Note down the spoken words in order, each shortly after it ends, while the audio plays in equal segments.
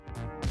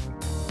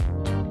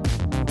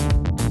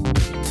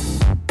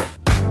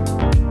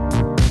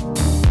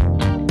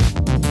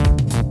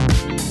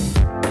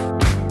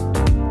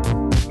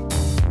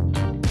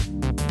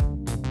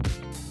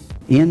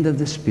end of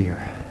the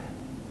spear.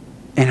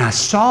 And I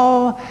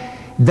saw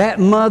that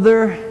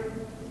mother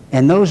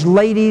and those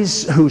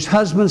ladies whose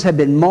husbands had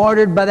been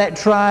martyred by that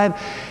tribe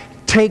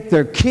take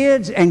their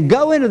kids and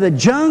go into the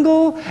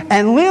jungle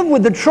and live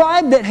with the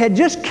tribe that had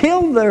just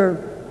killed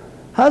their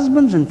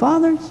husbands and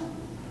fathers.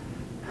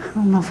 I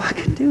don't know if I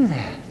could do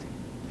that.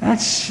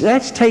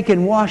 That's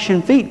taking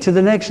washing feet to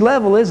the next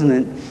level, isn't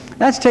it?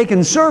 That's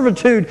taking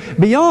servitude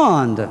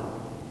beyond.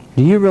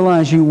 Do you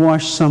realize you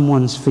wash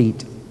someone's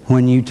feet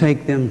when you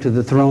take them to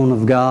the throne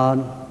of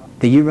God?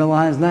 Do you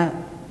realize that?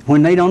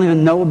 When they don't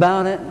even know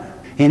about it?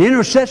 In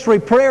intercessory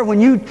prayer, when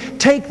you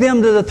take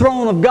them to the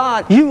throne of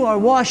God, you are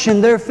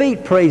washing their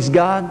feet, praise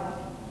God.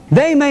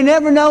 They may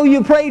never know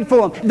you prayed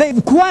for them. They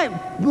quite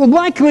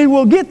likely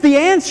will get the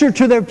answer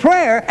to their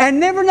prayer and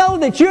never know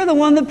that you're the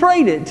one that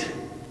prayed it.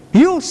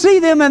 You'll see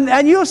them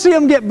and you'll see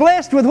them get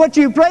blessed with what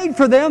you prayed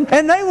for them,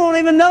 and they won't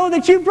even know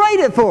that you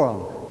prayed it for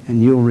them.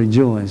 And you'll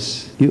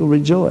rejoice. You'll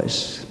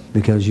rejoice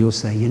because you'll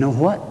say, you know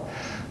what?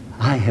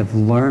 I have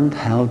learned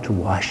how to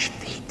wash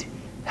feet.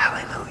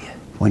 Hallelujah.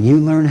 When you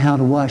learn how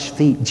to wash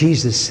feet,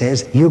 Jesus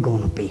says you're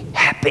going to be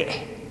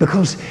happy.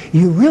 Because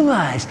you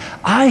realize,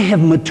 I have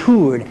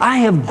matured, I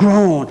have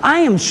grown,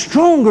 I am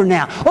stronger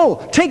now.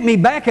 Oh, take me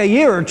back a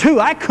year or two,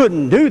 I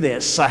couldn't do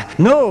this. I'd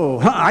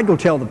go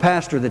tell the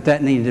pastor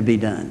that needed to be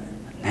done.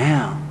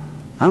 Now,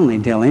 I don't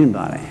need to tell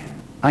anybody.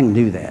 I can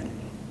do that.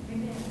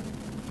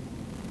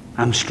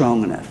 I'm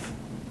strong enough.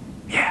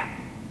 Yeah.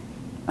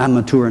 I'm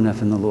mature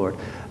enough in the Lord.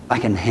 I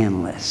can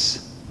handle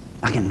this.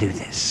 I can do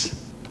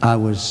this. I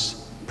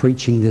was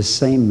preaching this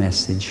same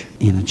message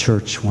in a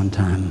church one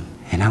time.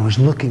 And I was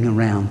looking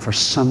around for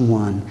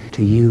someone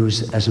to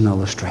use as an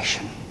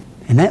illustration.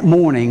 And that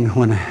morning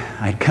when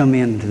I'd come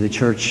into the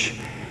church,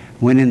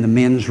 went in the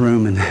men's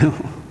room, and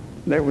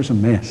there was a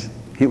mess.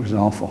 It was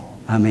awful.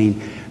 I mean,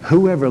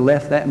 whoever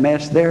left that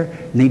mess there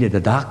needed a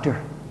doctor.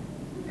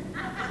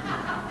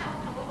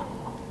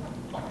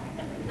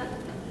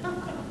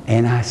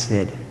 And I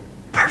said,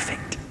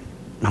 perfect.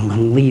 I'm going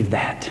to leave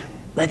that.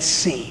 Let's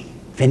see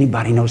if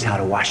anybody knows how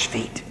to wash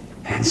feet.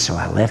 And so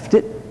I left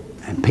it,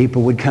 and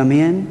people would come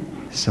in.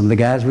 Some of the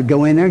guys would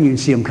go in there and you'd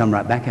see them come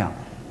right back out.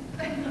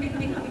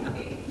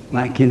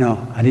 Like,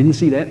 I didn't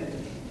see that.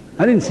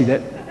 I didn't see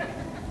that.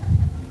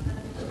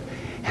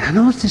 And I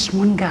noticed this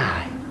one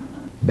guy,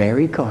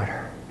 Barry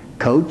Carter,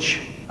 coach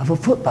of a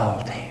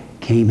football team,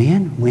 came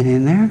in, went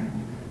in there,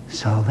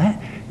 saw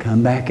that,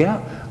 come back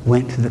out,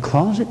 went to the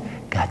closet,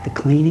 got the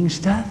cleaning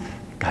stuff,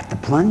 got the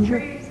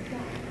plunger,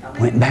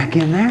 went back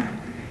in there,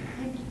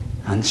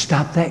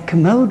 unstopped that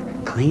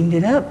commode, cleaned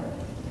it up.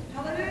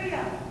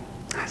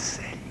 I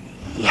said,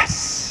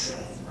 yes,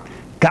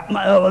 got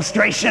my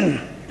illustration,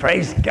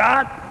 praise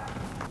God.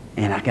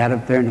 And I got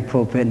up there in the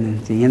pulpit, and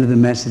at the end of the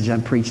message I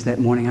preached that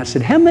morning, I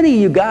said, how many of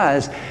you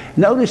guys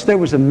noticed there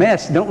was a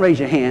mess? Don't raise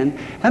your hand.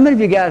 How many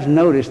of you guys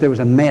noticed there was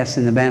a mess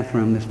in the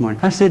bathroom this morning?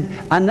 I said,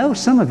 I know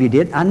some of you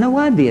did. I know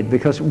I did,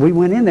 because we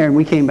went in there and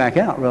we came back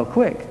out real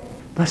quick.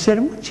 But I said,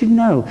 I want you to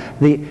know,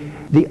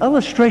 the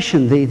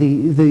illustration,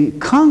 the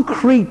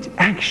concrete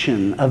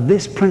action of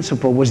this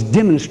principle was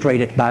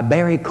demonstrated by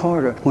Barry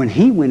Carter when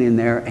he went in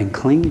there and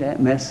cleaned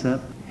that mess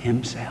up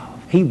himself.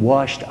 He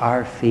washed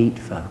our feet,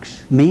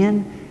 folks.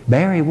 Men,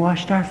 Barry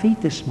washed our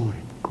feet this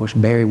morning. Of course,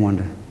 Barry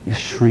wanted to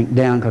just shrink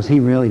down because he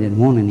really didn't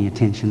want any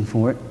attention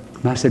for it.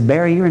 And I said,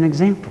 Barry, you're an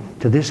example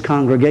to this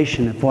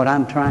congregation of what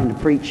I'm trying to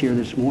preach here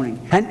this morning.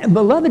 And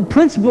beloved,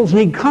 principles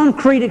need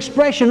concrete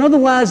expression.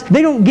 Otherwise,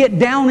 they don't get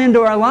down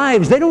into our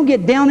lives. They don't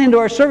get down into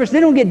our service.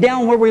 They don't get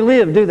down where we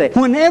live, do they?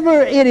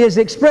 Whenever it is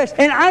expressed.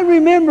 And I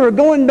remember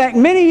going back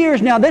many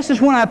years now, this is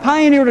when I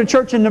pioneered a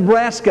church in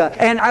Nebraska.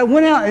 And I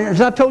went out,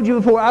 as I've told you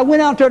before, I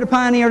went out there to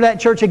pioneer that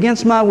church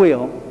against my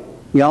will.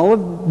 Y'all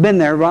have been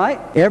there, right?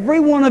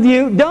 Every one of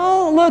you.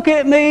 Don't look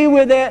at me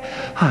with that,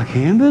 I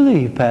can't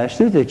believe,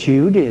 Pastor, that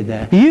you did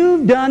that.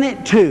 You've done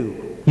it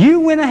too. You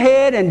went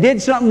ahead and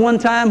did something one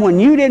time when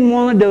you didn't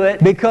want to do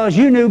it because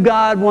you knew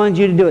God wanted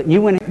you to do it.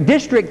 You went to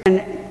district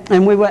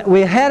and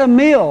we had a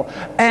meal,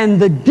 and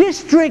the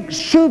district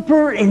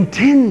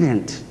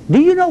superintendent,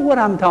 do you know what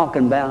I'm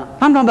talking about?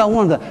 I'm talking about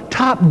one of the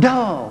top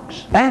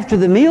dogs. After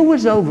the meal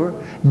was over,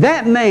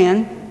 that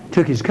man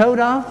took his coat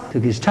off,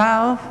 took his tie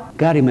off,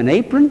 got him an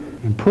apron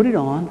and put it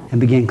on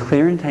and began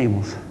clearing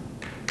tables.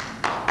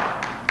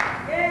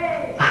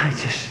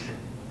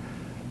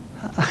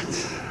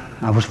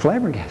 I was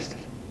flabbergasted.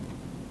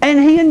 And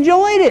he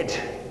enjoyed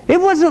it.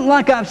 It wasn't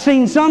like I've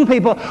seen some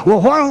people,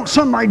 well, why don't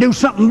somebody do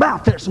something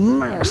about this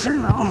mess?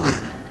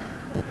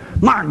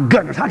 My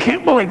goodness, I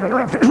can't believe it.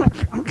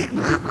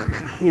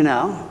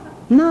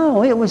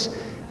 No,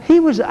 he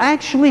was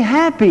actually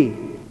happy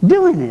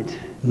doing it.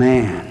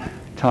 Man,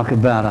 talk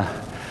about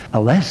a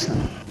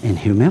lesson in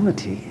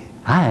humility.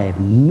 I have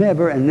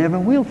never and never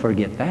will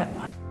forget that one.